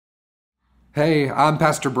Hey, I'm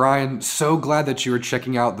Pastor Brian. So glad that you are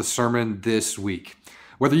checking out the sermon this week.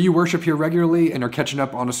 Whether you worship here regularly and are catching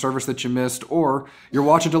up on a service that you missed, or you're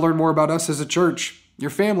watching to learn more about us as a church, your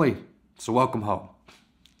family, so welcome home.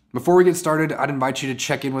 Before we get started, I'd invite you to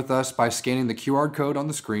check in with us by scanning the QR code on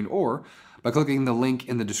the screen or by clicking the link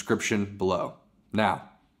in the description below. Now,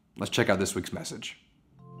 let's check out this week's message.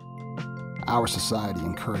 Our society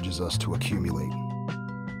encourages us to accumulate,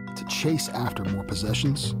 to chase after more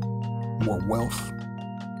possessions, more wealth,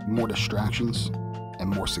 more distractions, and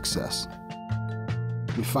more success.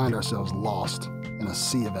 We find ourselves lost in a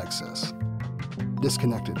sea of excess,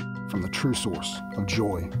 disconnected from the true source of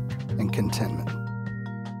joy and contentment.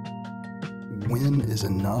 When is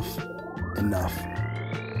enough enough?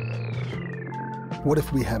 What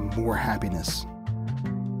if we had more happiness,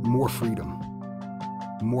 more freedom,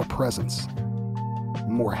 more presence,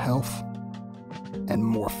 more health, and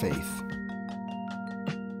more faith?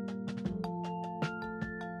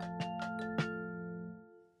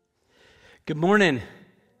 Good morning.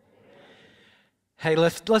 Hey,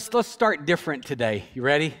 let's start different today. You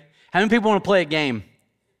ready? How many people want to play a game?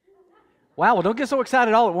 Wow, well, don't get so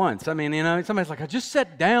excited all at once. I mean, somebody's like, I just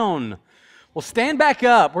sat down. Well, stand back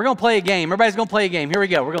up. We're going to play a game. Everybody's going to play a game. Here we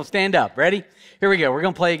go. We're going to stand up. Ready? Here we go. We're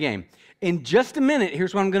going to play a game. In just a minute,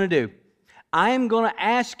 here's what I'm going to do. I am going to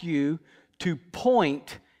ask you to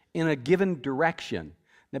point in a given direction.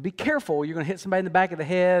 Now, be careful. You're going to hit somebody in the back of the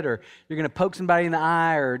head, or you're going to poke somebody in the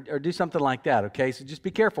eye, or do something like that, okay? So just be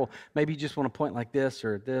careful. Maybe you just want to point like this,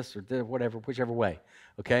 or whatever, whichever way,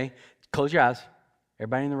 okay? Close your eyes.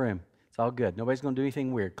 Everybody in the room. It's all good. Nobody's going to do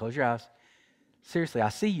anything weird. Close your eyes. Seriously, I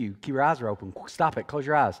see you. Keep your eyes are open. Stop it. Close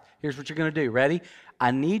your eyes. Here's what you're going to do. Ready?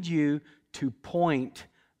 I need you to point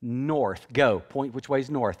north. Go. Point which way's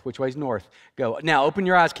north. Which way's north. Go. Now, open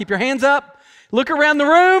your eyes. Keep your hands up. Look around the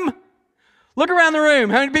room. Look around the room.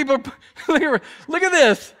 How many people? Look at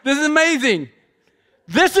this. This is amazing.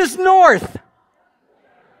 This is north.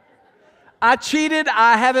 I cheated.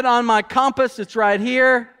 I have it on my compass. It's right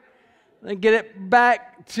here. Let me get it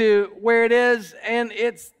back to where it is, and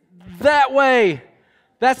it's that way.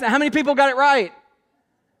 How many people got it right?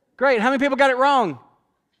 Great. How many people got it wrong?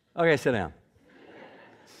 Okay, sit down.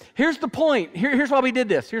 Here's the point. Here's why we did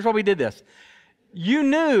this. Here's why we did this. You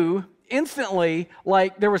knew instantly,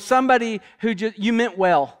 like there was somebody who you meant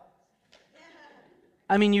well.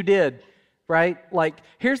 I mean, you did, right? Like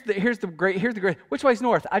here's the great. Which way's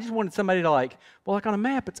north? I just wanted somebody to like on a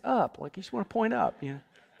map it's up. Like you just want to point up, you know.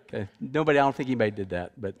 Okay. I don't think anybody did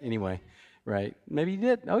that, but anyway, right? Maybe you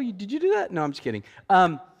did. Oh, did you do that? No, I'm just kidding.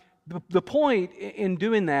 The point in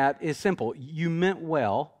doing that is simple. You meant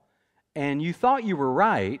well, and you thought you were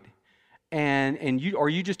right, and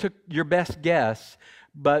you just took your best guess.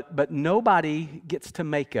 But nobody gets to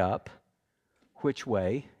make up which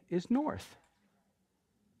way is north.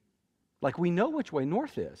 Like we know which way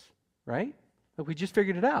north is, right? Like we just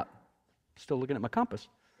figured it out. Still looking at my compass.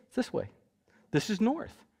 It's this way. This is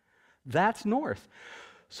north. That's north.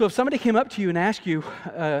 So if somebody came up to you and asked you,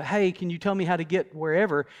 hey, can you tell me how to get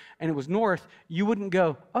wherever, and it was north, you wouldn't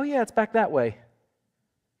go, oh yeah, it's back that way.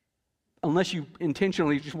 Unless you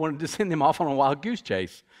intentionally just wanted to send them off on a wild goose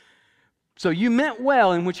chase. So you meant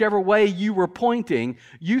well in whichever way you were pointing.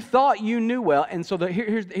 You thought you knew well. And so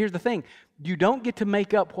here's the thing. You don't get to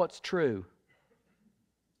make up what's true.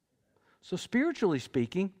 So spiritually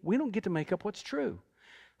speaking, we don't get to make up what's true.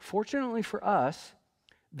 Fortunately for us,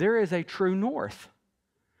 there is a true north.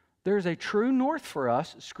 There is a true north for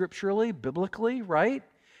us scripturally, biblically, right?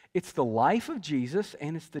 It's the life of Jesus,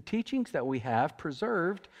 and it's the teachings that we have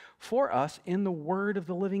preserved for us in the Word of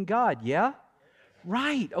the living God. Yeah?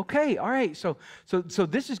 Right, okay, all right, so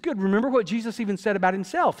this is good. Remember what Jesus even said about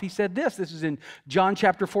himself. He said this is in John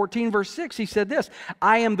chapter 14, verse 6. He said this,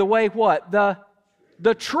 I am the way, what?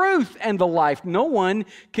 The truth and the life. No one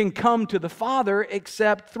can come to the Father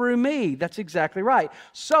except through me. That's exactly right.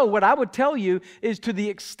 So what I would tell you is to the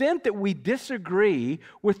extent that we disagree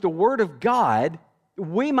with the Word of God,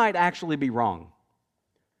 we might actually be wrong,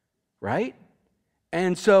 right?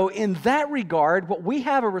 And so in that regard, what we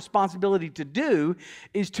have a responsibility to do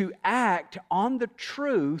is to act on the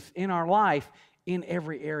truth in our life in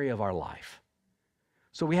every area of our life.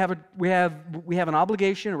 So we have an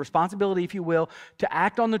obligation, a responsibility, if you will, to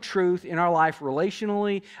act on the truth in our life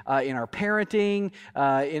relationally, in our parenting,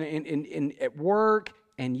 at work,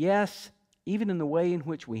 and yes, even in the way in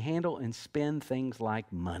which we handle and spend things like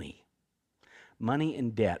money. Money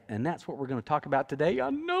and debt. And that's what we're going to talk about today. I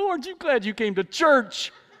know, aren't you glad you came to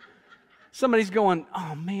church? Somebody's going,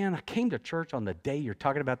 oh man, I came to church on the day you're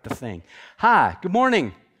talking about the thing. Hi, good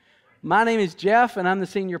morning. My name is Jeff, and I'm the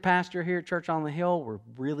senior pastor here at Church on the Hill. We're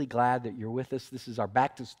really glad that you're with us. This is our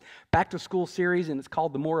back to school series, and it's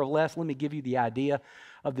called The More of Less. Let me give you the idea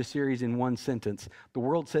of the series in one sentence. The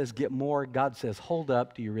world says get more. God says, hold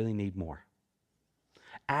up, do you really need more?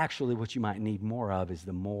 Actually, what you might need more of is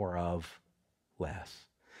the more of less.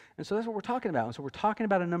 And so that's what we're talking about. And so we're talking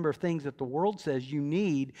about a number of things that the world says you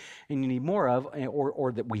need and you need more of,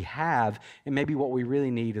 or that we have, and maybe what we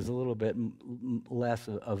really need is a little bit less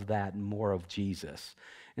of that and more of Jesus.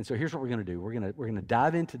 And so here's what we're going to do. We're going to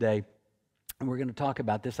dive in today, and we're going to talk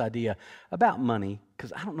about this idea about money,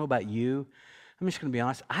 because I don't know about you. I'm just going to be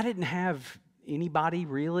honest. I didn't have anybody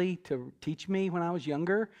really to teach me when I was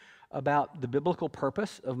younger about the biblical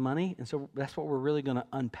purpose of money, and so that's what we're really going to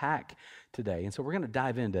unpack today. And so we're going to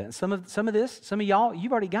dive into it. And some of y'all,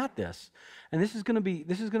 you've already got this, and this is going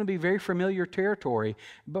to be very familiar territory.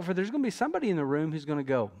 But there's going to be somebody in the room who's going to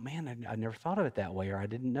go, man, I never thought of it that way, or I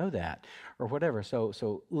didn't know that, or whatever.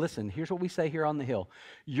 So listen. Here's what we say here on the Hill: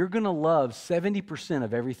 you're going to love 70%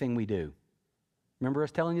 of everything we do. Remember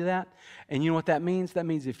us telling you that? And you know what that means? That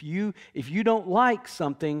means if you don't like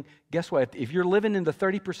something, guess what? If you're living in the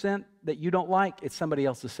 30% that you don't like, it's somebody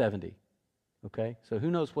else's 70. Okay? So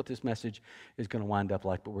who knows what this message is going to wind up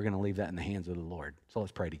like, but we're going to leave that in the hands of the Lord. So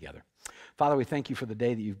let's pray together. Father, we thank you for the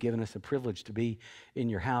day that you've given us, a privilege to be in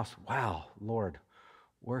your house. Wow, Lord,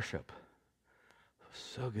 worship.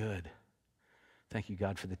 So good. Thank you,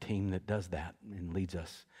 God, for the team that does that and leads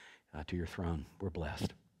us to your throne. We're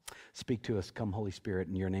blessed. Speak to us. Come, Holy Spirit.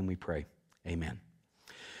 In your name we pray. Amen.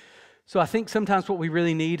 So I think sometimes what we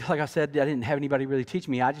really need, like I said, I didn't have anybody really teach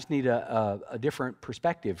me. I just need a different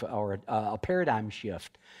perspective, or a paradigm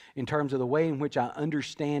shift in terms of the way in which I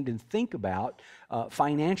understand and think about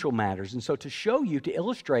financial matters. And so to show you, to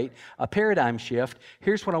illustrate a paradigm shift,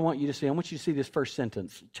 here's what I want you to see. I want you to see this first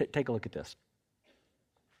sentence. Take a look at this.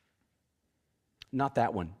 Not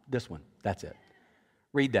that one. This one. That's it.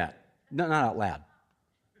 Read that. No, not out loud.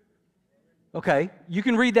 Okay, you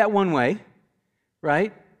can read that one way,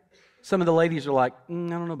 right? Some of the ladies are like, I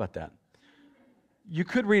don't know about that. You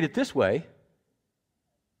could read it this way.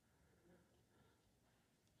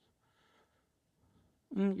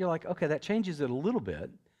 You're like, okay, that changes it a little bit.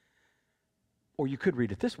 Or you could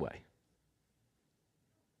read it this way.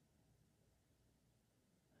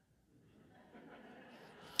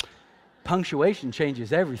 Punctuation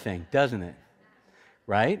changes everything, doesn't it?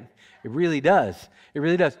 Right? It really does. It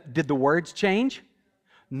really does. Did the words change?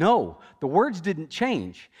 No, the words didn't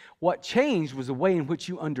change. What changed was the way in which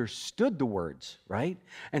you understood the words, right?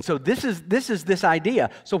 And so this is this idea.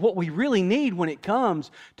 So what we really need when it comes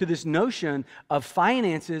to this notion of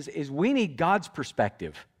finances is we need God's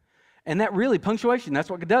perspective. And that really, punctuation, that's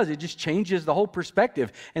what it does. It just changes the whole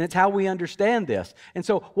perspective, and it's how we understand this. And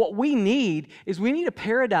so what we need is we need a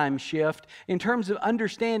paradigm shift in terms of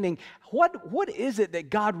understanding what is it that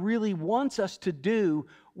God really wants us to do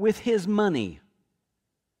with His money.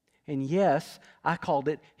 And yes, I called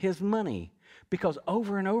it His money, because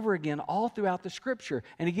over and over again, all throughout the Scripture,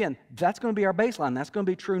 and again, that's going to be our baseline. That's going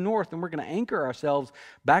to be true north, and we're going to anchor ourselves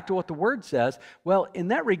back to what the Word says. Well, in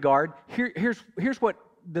that regard, here's what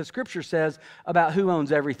the Scripture says about who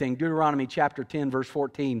owns everything. Deuteronomy chapter 10, verse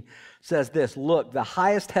 14 says this: look, the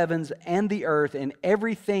highest heavens and the earth and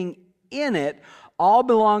everything in it all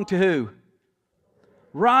belong to who?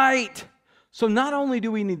 Right. So not only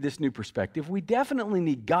do we need this new perspective, we definitely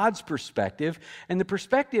need God's perspective. And the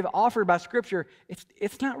perspective offered by Scripture,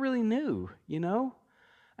 it's not really new, you know?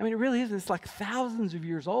 I mean, it really isn't. It's like thousands of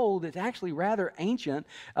years old. It's actually rather ancient.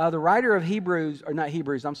 The writer of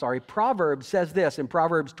Proverbs says this in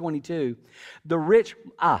Proverbs 22.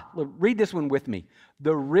 Read this one with me.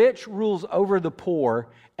 The rich rules over the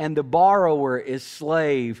poor, and the borrower is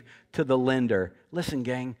slave to the lender. Listen,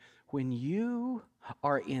 gang, when you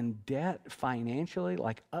are in debt financially,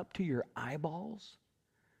 like up to your eyeballs,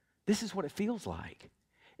 this is what it feels like.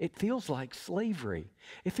 It feels like slavery.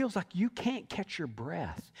 It feels like you can't catch your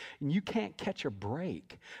breath and you can't catch a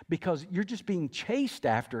break because you're just being chased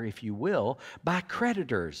after, if you will, by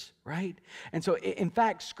creditors, right? And so, in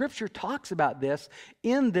fact, Scripture talks about this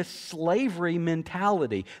in this slavery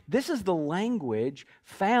mentality. This is the language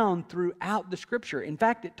found throughout the Scripture. In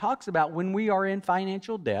fact, it talks about when we are in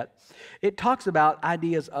financial debt, it talks about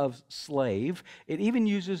ideas of slave. It even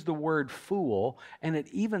uses the word fool, and it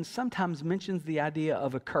even sometimes mentions the idea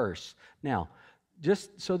of a curse. Now,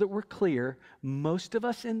 just so that we're clear, most of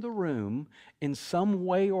us in the room, in some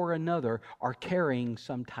way or another, are carrying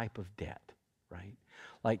some type of debt, right?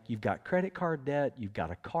 Like you've got credit card debt, you've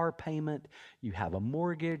got a car payment, you have a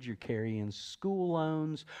mortgage, you're carrying school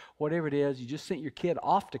loans, whatever it is. You just sent your kid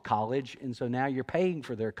off to college, and so now you're paying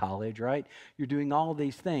for their college, right? You're doing all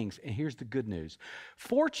these things, and here's the good news.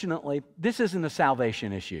 Fortunately, this isn't a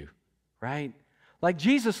salvation issue, right? Like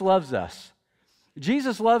Jesus loves us.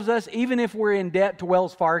 Jesus loves us even if we're in debt to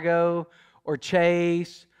Wells Fargo or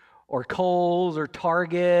Chase or Kohl's or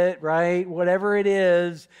Target, right? Whatever it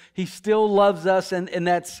is, he still loves us, and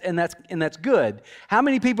that's good. How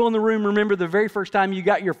many people in the room remember the very first time you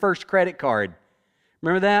got your first credit card?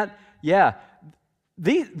 Remember that? Yeah.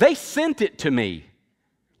 They sent it to me.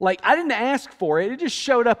 Like, I didn't ask for it. It just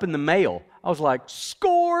showed up in the mail. I was like,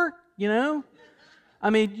 score, you know?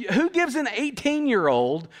 I mean, who gives an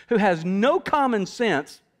 18-year-old who has no common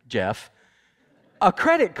sense, Jeff, a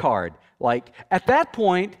credit card? Like, at that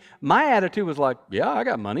point, my attitude was like, yeah, I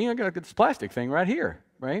got money. I got this plastic thing right here,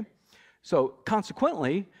 right? So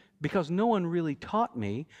consequently, because no one really taught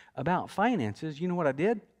me about finances, you know what I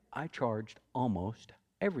did? I charged almost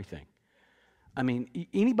everything. I mean,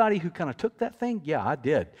 anybody who kind of took that thing, yeah, I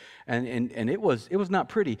did. And it was not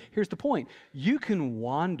pretty. Here's the point. You can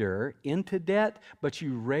wander into debt, but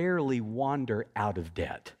you rarely wander out of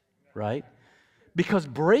debt, right? Because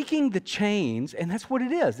breaking the chains, and that's what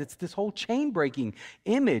it is. It's this whole chain breaking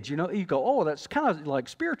image. You know, you go, oh, that's kind of like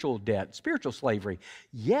spiritual debt, spiritual slavery.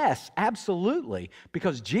 Yes, absolutely.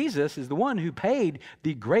 Because Jesus is the one who paid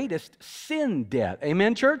the greatest sin debt.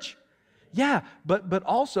 Amen, church? Yeah, but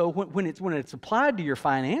also when it's applied to your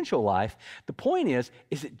financial life, the point is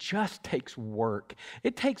it just takes work.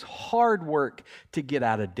 It takes hard work to get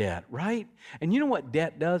out of debt, right? And you know what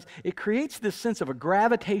debt does? It creates this sense of a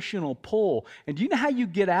gravitational pull. And do you know how you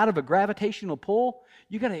get out of a gravitational pull?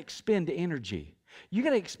 You got to expend energy. You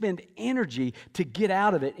got to expend energy to get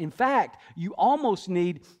out of it. In fact, you almost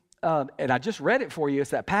need and I just read it for you.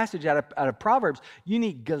 It's that passage out of Proverbs. You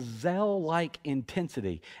need gazelle-like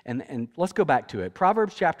intensity. And let's go back to it.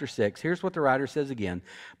 Proverbs chapter 6. Here's what the writer says again.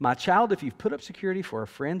 My child, if you've put up security for a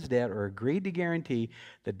friend's debt or agreed to guarantee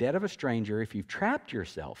the debt of a stranger, if you've trapped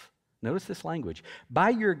yourself, notice this language, by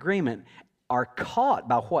your agreement, are caught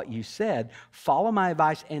by what you said, follow my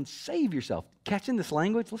advice and save yourself. Catching this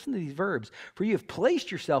language? Listen to these verbs. For you have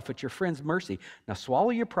placed yourself at your friend's mercy. Now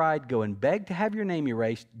swallow your pride, go and beg to have your name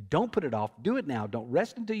erased. Don't put it off. Do it now. Don't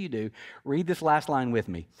rest until you do. Read this last line with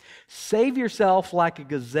me. Save yourself like a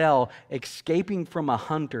gazelle escaping from a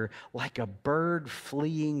hunter, like a bird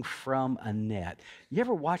fleeing from a net. You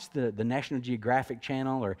ever watch the National Geographic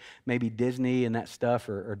Channel or maybe Disney and that stuff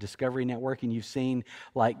or Discovery Network, and you've seen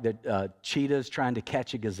like the cheetahs trying to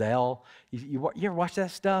catch a gazelle? You ever watch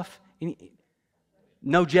that stuff?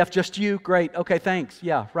 No, Jeff, just you? Great. Okay, thanks.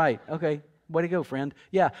 Yeah, right. Okay. Way to go, friend.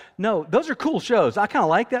 Yeah. No, those are cool shows. I kind of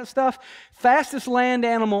like that stuff. Fastest land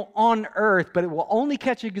animal on earth, but it will only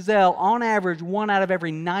catch a gazelle on average 1 out of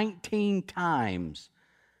every 19 times.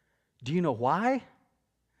 Do you know why?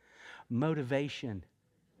 Motivation.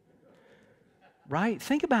 Right?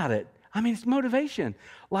 Think about it. I mean, it's motivation.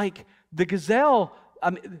 Like the gazelle,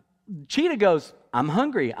 cheetah goes, I'm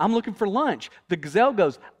hungry. I'm looking for lunch. The gazelle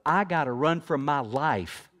goes, I got to run for my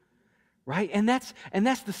life. Right? And that's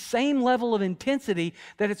the same level of intensity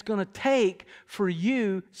that it's going to take for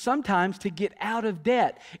you sometimes to get out of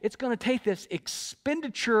debt. It's going to take this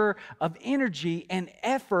expenditure of energy and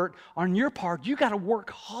effort on your part. You got to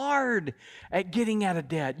work hard at getting out of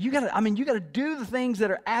debt. You got to do the things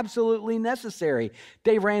that are absolutely necessary.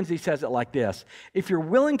 Dave Ramsey says it like this. If you're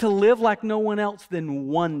willing to live like no one else, then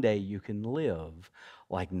one day you can live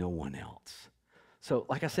like no one else. So,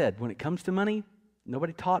 like I said, when it comes to money,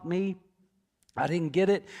 nobody taught me. I didn't get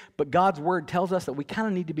it, but God's word tells us that we kind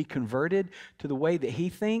of need to be converted to the way that he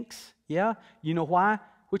thinks. Yeah? You know why?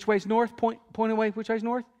 Which way's north? Point away, which way's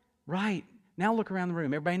north? Right. Now look around the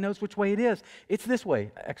room. Everybody knows which way it is. It's this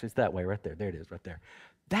way. Actually, it's that way right there. There it is right there.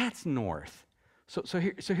 That's north. So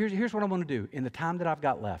here's what I want to do. In the time that I've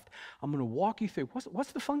got left, I'm going to walk you through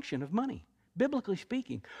what's the function of money, biblically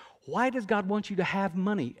speaking. Why does God want you to have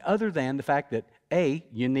money other than the fact that, A,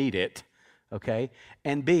 you need it, okay,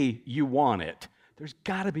 and B, you want it? There's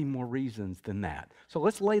got to be more reasons than that. So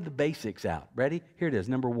let's lay the basics out. Ready? Here it is.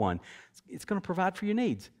 Number one, it's going to provide for your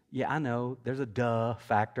needs. Yeah, I know. There's a duh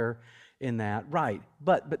factor in that. Right.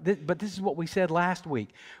 But this is what we said last week.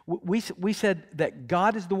 We said that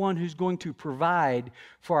God is the one who's going to provide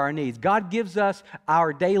for our needs. God gives us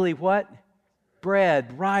our daily what?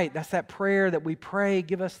 Bread, right. That's that prayer that we pray,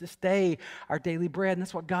 give us this day our daily bread. And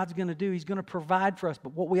that's what God's going to do. He's going to provide for us.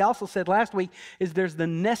 But what we also said last week is there's the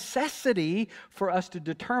necessity for us to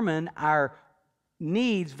determine our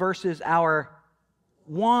needs versus our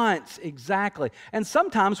Wants, exactly. And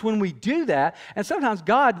sometimes when we do that, and sometimes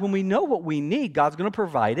God, when we know what we need, God's going to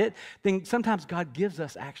provide it, then sometimes God gives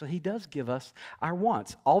us, actually, He does give us our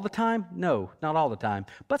wants. All the time? No, not all the time,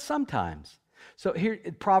 but sometimes. So here,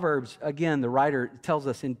 in Proverbs, again, the writer tells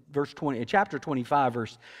us in chapter 25,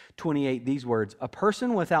 verse 28, these words, "A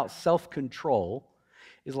person without self-control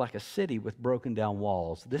is like a city with broken down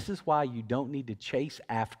walls." This is why you don't need to chase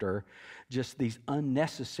after just these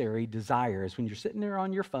unnecessary desires. When you're sitting there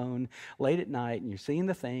on your phone late at night and you're seeing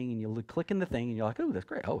the thing and you're clicking the thing and you're like, oh, that's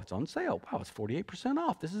great. Oh, it's on sale. Wow, it's 48%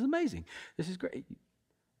 off. This is amazing. This is great.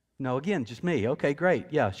 No, again, just me. Okay, great.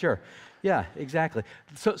 Yeah, sure. Yeah, exactly.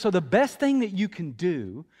 So the best thing that you can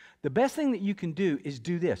do, is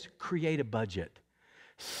do this. Create a budget.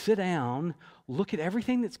 Sit down, look at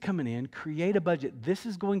everything that's coming in, create a budget. This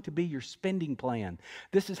is going to be your spending plan.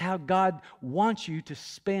 This is how God wants you to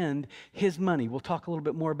spend His money. We'll talk a little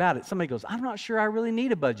bit more about it. Somebody goes, I'm not sure I really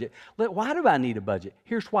need a budget. Why do I need a budget?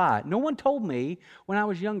 Here's why. No one told me when I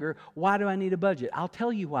was younger, why do I need a budget? I'll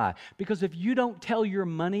tell you why. Because if you don't tell your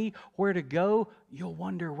money where to go, you'll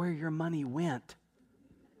wonder where your money went.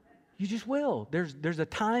 You just will. There's a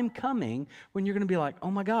time coming when you're going to be like, oh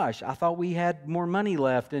my gosh, I thought we had more money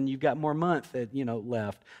left and you've got more month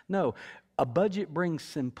left. No, a budget brings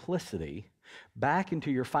simplicity back into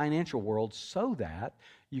your financial world so that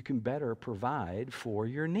you can better provide for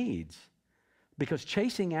your needs. Because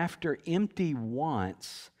chasing after empty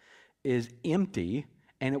wants is empty,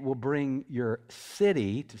 and it will bring your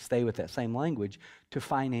city, to stay with that same language, to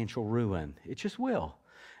financial ruin. It just will.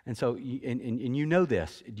 And so, and you know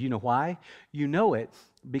this. Do you know why? You know it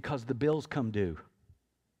because the bills come due.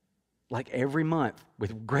 Like every month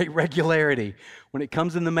with great regularity. When it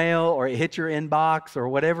comes in the mail or it hits your inbox or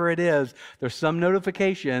whatever it is, there's some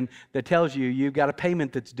notification that tells you you've got a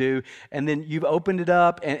payment that's due, and then you've opened it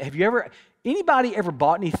up. And anybody ever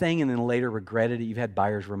bought anything and then later regretted it? You've had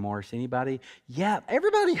buyer's remorse. Anybody? Yeah,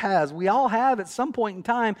 everybody has. We all have at some point in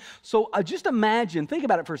time. So just imagine, think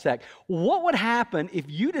about it for a sec. What would happen if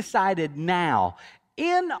you decided now,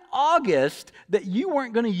 in August, that you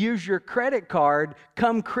weren't going to use your credit card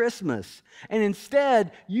come Christmas, and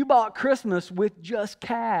instead you bought Christmas with just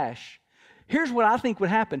cash? Here's what I think would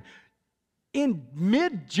happen. In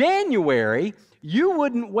mid-January, you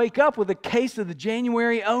wouldn't wake up with a case of the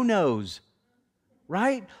January oh-no's,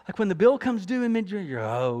 right? Like when the bill comes due in mid-January, you're,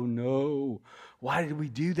 oh no, why did we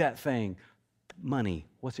do that thing? Money,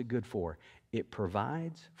 what's it good for? It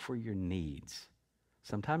provides for your needs.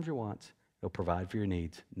 Sometimes your wants. It'll provide for your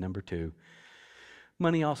needs. Number 2,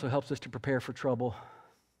 money also helps us to prepare for trouble.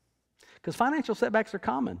 Because financial setbacks are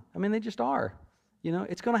common. I mean, they just are. You know,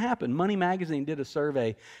 it's going to happen. Money Magazine did a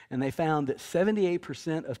survey, and they found that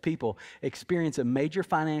 78% of people experience a major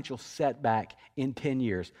financial setback in 10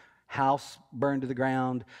 years. House burned to the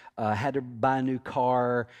ground, had to buy a new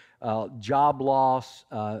car, job loss,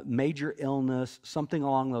 major illness, something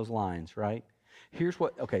along those lines, right?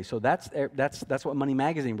 So that's what Money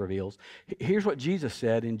Magazine reveals. Here's what Jesus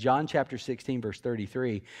said in John chapter 16, verse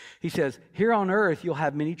 33. He says, here on earth you'll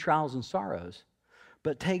have many trials and sorrows,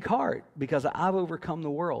 but take heart because I've overcome the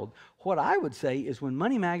world. What I would say is when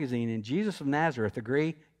Money Magazine and Jesus of Nazareth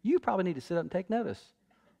agree, you probably need to sit up and take notice.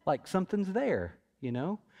 Like something's there, you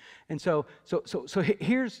know? And so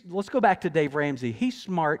let's go back to Dave Ramsey. He's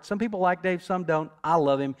smart. Some people like Dave, some don't. I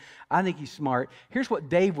love him. I think he's smart. Here's what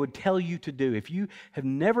Dave would tell you to do. If you have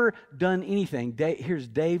never done anything, here's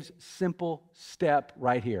Dave's simple step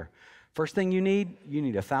right here. First thing you need a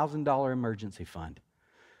 $1,000 emergency fund.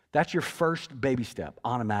 That's your first baby step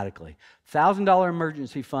automatically. $1,000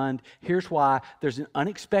 emergency fund. Here's why. There's an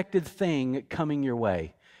unexpected thing coming your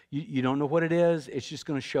way. You don't know what it is. It's just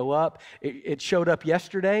going to show up. It showed up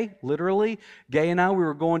yesterday, literally. Gay and I, we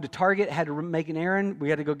were going to Target, had to make an errand. We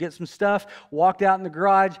had to go get some stuff. Walked out in the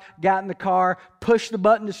garage, got in the car, pushed the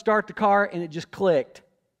button to start the car, and it just clicked.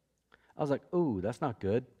 I was like, ooh, that's not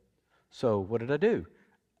good. So what did I do?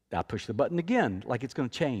 I pushed the button again, like it's going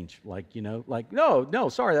to change. No,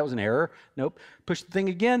 sorry, that was an error. Nope. Push the thing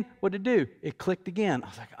again. What did it do? It clicked again. I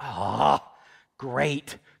was like,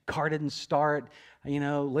 great. Car didn't start.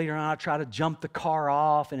 Later on I tried to jump the car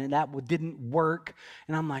off and that didn't work.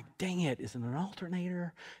 And I'm like, dang it, is it an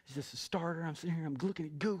alternator? Is this a starter? I'm sitting here, I'm looking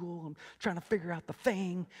at Google, I'm trying to figure out the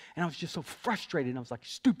thing. And I was just so frustrated. And I was like,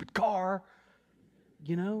 stupid car,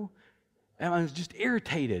 And I was just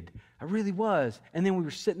irritated. I really was. And then we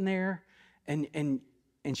were sitting there and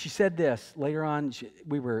she said this later on.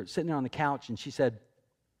 We were sitting there on the couch and she said,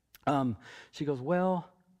 she goes, well,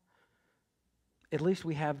 at least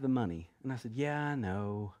we have the money. And I said, yeah, I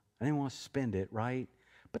know. I didn't want to spend it, right?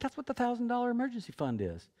 But that's what the $1,000 emergency fund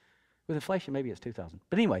is. With inflation, maybe it's 2,000.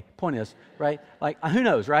 But anyway, point is, right? Like, who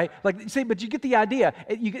knows, right? Like, see, but you get the idea.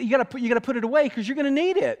 You got to put it away because you're going to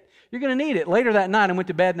need it. You're going to need it. Later that night, I went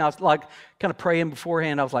to bed and I was like, kind of praying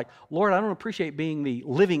beforehand. I was like, Lord, I don't appreciate being the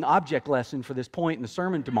living object lesson for this point in the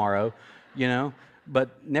sermon tomorrow, you know.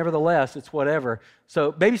 But nevertheless, it's whatever.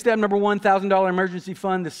 So baby step number one, $1,000 emergency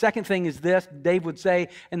fund. The second thing is this, Dave would say,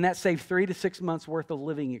 and that saved 3 to 6 months worth of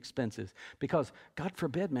living expenses. Because God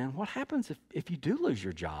forbid, man, what happens if you do lose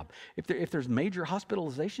your job? If there's major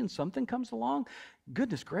hospitalization, something comes along,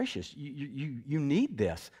 goodness gracious, you need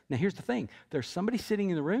this. Now here's the thing. There's somebody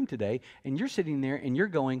sitting in the room today, and you're sitting there and you're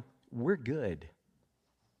going, we're good.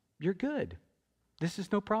 You're good. This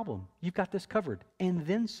is no problem. You've got this covered. And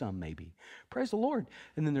then some, maybe. Praise the Lord.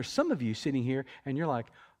 And then there's some of you sitting here, and you're like,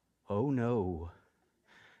 oh no,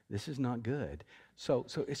 this is not good. So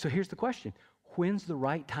here's the question. When's the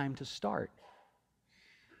right time to start?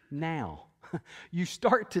 Now. You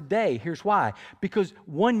start today. Here's why. Because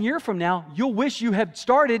 1 year from now, you'll wish you had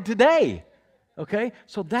started today. Okay?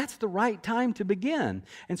 So that's the right time to begin.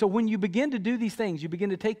 And so when you begin to do these things, you begin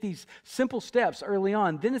to take these simple steps early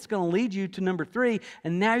on, then it's going to lead you to number 3,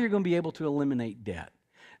 and now you're going to be able to eliminate debt.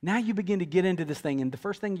 Now you begin to get into this thing, and the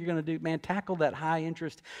first thing you're going to do, man, tackle that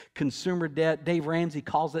high-interest consumer debt. Dave Ramsey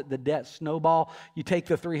calls it the debt snowball. You take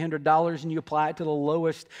the $300 and you apply it to the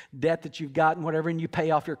lowest debt that you've got and whatever, and you pay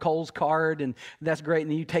off your Kohl's card, and that's great. And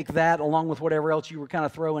then you take that along with whatever else you were kind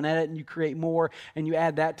of throwing at it, and you create more, and you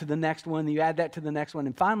add that to the next one, and you add that to the next one,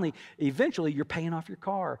 and finally, eventually, you're paying off your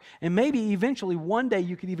car. And maybe eventually, one day,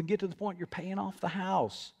 you could even get to the point you're paying off the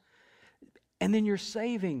house. And then you're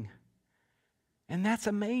saving. And that's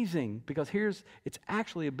amazing because it's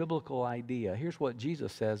actually a biblical idea. Here's what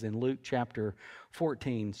Jesus says in Luke chapter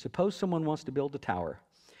 14. Suppose someone wants to build a tower.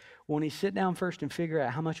 Won't he sit down first and figure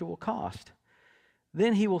out how much it will cost?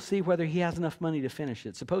 Then he will see whether he has enough money to finish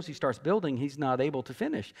it. Suppose he starts building, he's not able to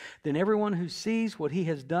finish. Then everyone who sees what he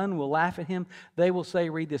has done will laugh at him. They will say,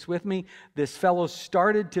 read this with me, this fellow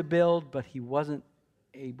started to build, but he wasn't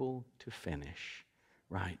able to finish.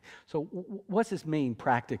 Right. So what's this mean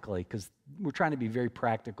practically? Because we're trying to be very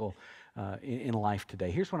practical in life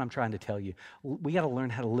today. Here's what I'm trying to tell you. We got to learn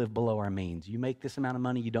how to live below our means. You make this amount of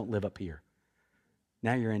money, you don't live up here.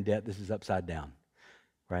 Now you're in debt. This is upside down.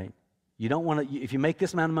 Right? You don't want to, if you make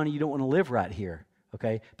this amount of money, you don't want to live right here.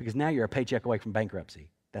 Okay? Because now you're a paycheck away from bankruptcy.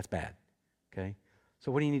 That's bad. Okay?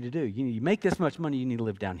 So what do you need to do? You make this much money, you need to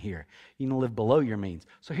live down here. You need to live below your means.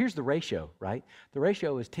 So here's the ratio, right? The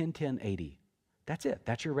ratio is 10, 10, 80. That's it.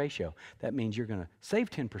 That's your ratio. That means you're going to save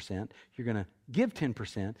 10%, you're going to give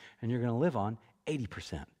 10%, and you're going to live on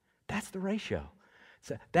 80%. That's the ratio.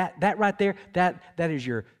 So that right there, that is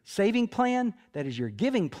your saving plan, that is your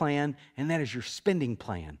giving plan, and that is your spending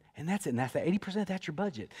plan. And that's it. And that's the 80%, that's your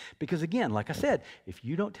budget. Because again, like I said, if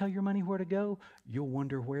you don't tell your money where to go, you'll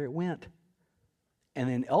wonder where it went. And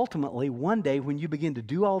then ultimately, one day when you begin to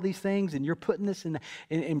do all these things and you're putting this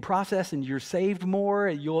in process and you're saved more,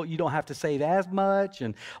 and you don't have to save as much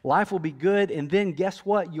and life will be good. And then guess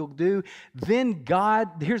what you'll do? Then God,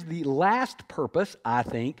 here's the last purpose, I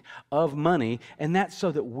think, of money, and that's so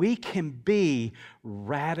that we can be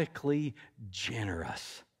radically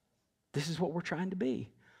generous. This is what we're trying to be.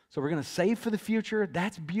 So we're going to save for the future.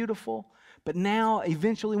 That's beautiful. But now,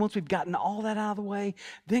 eventually, once we've gotten all that out of the way,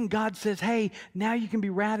 then God says, hey, now you can be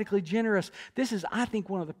radically generous. This is, I think,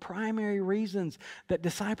 one of the primary reasons that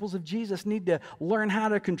disciples of Jesus need to learn how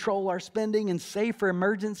to control our spending and save for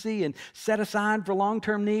emergency and set aside for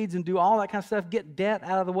long-term needs and do all that kind of stuff, get debt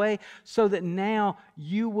out of the way, so that now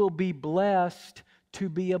you will be blessed to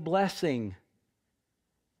be a blessing.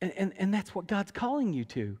 And that's what God's calling you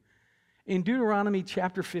to. In Deuteronomy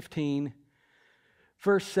chapter 15,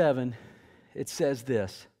 verse 7, it says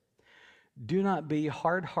this, do not be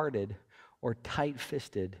hard-hearted or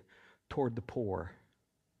tight-fisted toward the poor,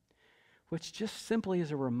 which just simply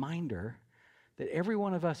is a reminder that every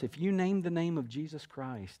one of us, if you name the name of Jesus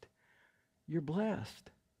Christ, you're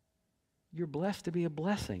blessed. You're blessed to be a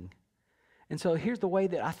blessing. And so here's the way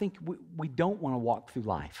that I think we don't want to walk through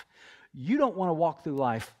life. You don't want to walk through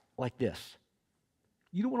life like this.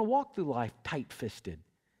 You don't want to walk through life tight-fisted.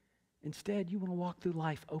 Instead, you want to walk through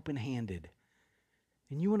life open-handed.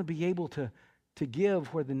 And you want to be able to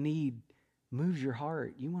give where the need moves your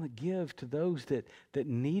heart. You want to give to those that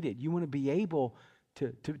need it. You want to be able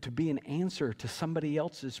to be an answer to somebody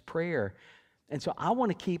else's prayer. And so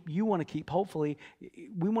hopefully,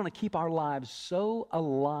 we want to keep our lives so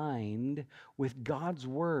aligned with God's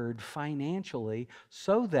word financially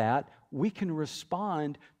so that we can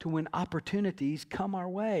respond to when opportunities come our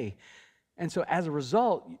way. And so as a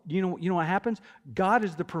result, you know what happens? God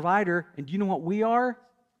is the provider, and do you know what we are?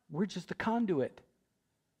 We're just the conduit.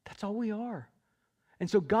 That's all we are. And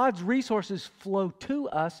so God's resources flow to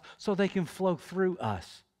us so they can flow through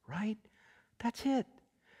us, right? That's it.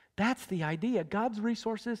 That's the idea. God's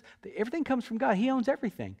resources, everything comes from God. He owns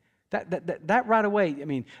everything. That right away, I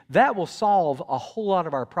mean, that will solve a whole lot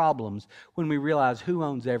of our problems when we realize who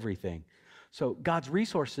owns everything. So God's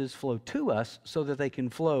resources flow to us so that they can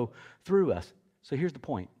flow through us. So here's the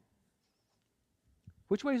point.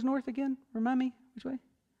 Which way is north again? Remind me, which way?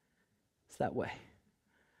 It's that way.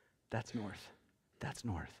 That's north. That's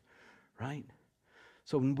north, right?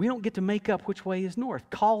 So we don't get to make up which way is north.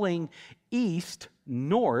 Calling east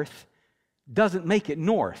north doesn't make it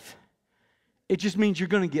north. It just means you're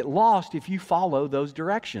going to get lost if you follow those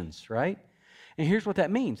directions, right? And here's what that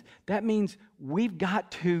means. That means we've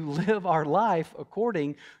got to live our life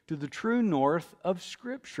according to the true north of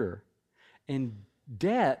Scripture. And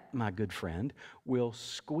debt, my good friend, will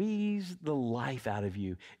squeeze the life out of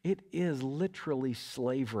you. It is literally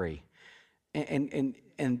slavery. And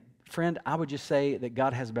friend, I would just say that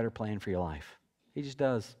God has a better plan for your life. He just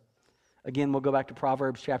does. Again, we'll go back to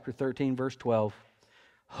Proverbs chapter 13, verse 12.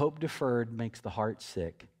 Hope deferred makes the heart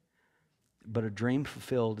sick, but a dream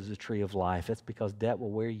fulfilled is a tree of life. That's because debt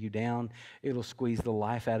will wear you down. It'll squeeze the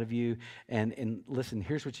life out of you. And listen,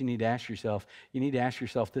 here's what you need to ask yourself. You need to ask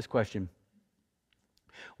yourself this question.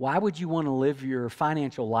 Why would you want to live your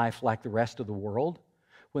financial life like the rest of the world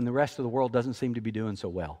when the rest of the world doesn't seem to be doing so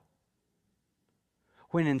well?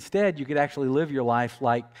 When instead you could actually live your life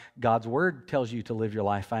like God's Word tells you to live your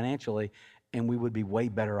life financially, and we would be way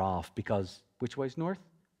better off because which way's north?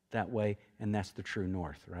 That way, and that's the true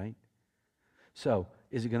north, right? So,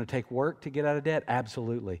 is it going to take work to get out of debt?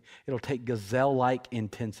 Absolutely. It'll take gazelle-like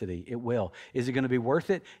intensity. It will. Is it going to be worth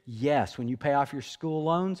it? Yes. When you pay off your school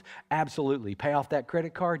loans? Absolutely. Pay off that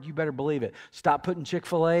credit card? You better believe it. Stop putting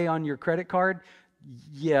Chick-fil-A on your credit card?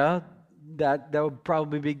 Yeah, that would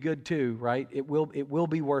probably be good too, right? It will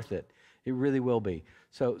be worth it. It really will be.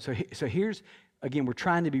 So here's, again, we're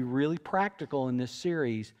trying to be really practical in this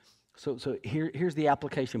series. So here's the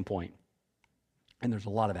application point. And there's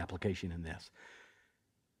a lot of application in this.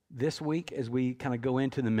 This week, as we kind of go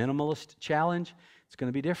into the minimalist challenge, it's going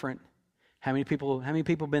to be different. How many people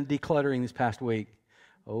have been decluttering this past week?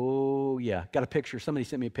 Oh, yeah. Got a picture. Somebody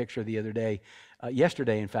sent me a picture the other day.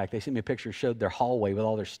 Yesterday, in fact, they sent me a picture, showed their hallway with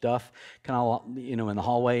all their stuff, kind of, in the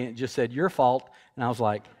hallway, and it just said, your fault. And I was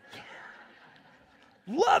like,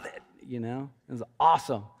 love it. It was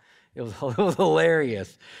awesome. It was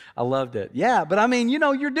hilarious. I loved it. Yeah, but I mean,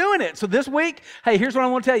 you're doing it. So this week, hey, here's what I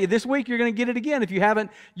want to tell you. This week, you're going to get it again. If you haven't,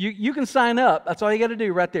 you can sign up. That's all you got to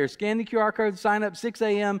do right there. Scan the QR code, sign up, 6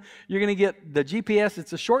 a.m. You're going to get the GPS.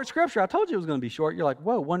 It's a short scripture. I told you it was going to be short. You're like,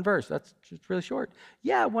 whoa, one verse. That's just really short.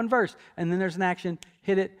 Yeah, one verse. And then there's an action.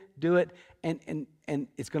 Hit it, do it. And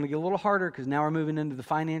it's going to get a little harder because now we're moving into the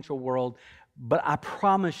financial world. But I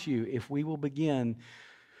promise you, if we will begin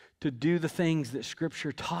to do the things that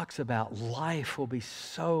Scripture talks about, life will be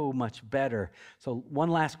so much better. So one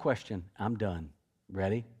last question. I'm done.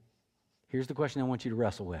 Ready? Here's the question I want you to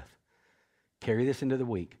wrestle with. Carry this into the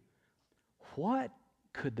week. What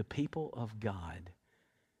could the people of God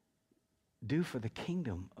do for the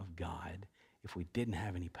kingdom of God if we didn't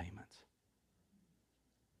have any payments?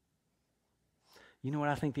 You know what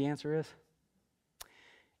I think the answer is?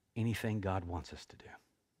 Anything God wants us to do.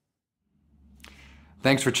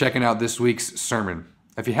 Thanks for checking out this week's sermon.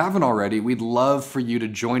 If you haven't already, we'd love for you to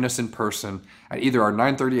join us in person at either our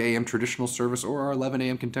 9:30 a.m. traditional service or our 11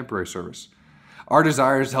 a.m. contemporary service. Our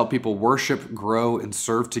desire is to help people worship, grow, and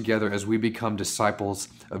serve together as we become disciples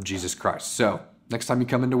of Jesus Christ. So, next time you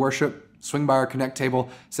come into worship, swing by our Connect table,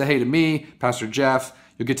 say hey to me, Pastor Jeff.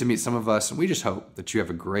 You'll get to meet some of us, and we just hope that you have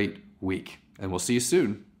a great week. And we'll see you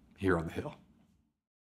soon here on the Hill.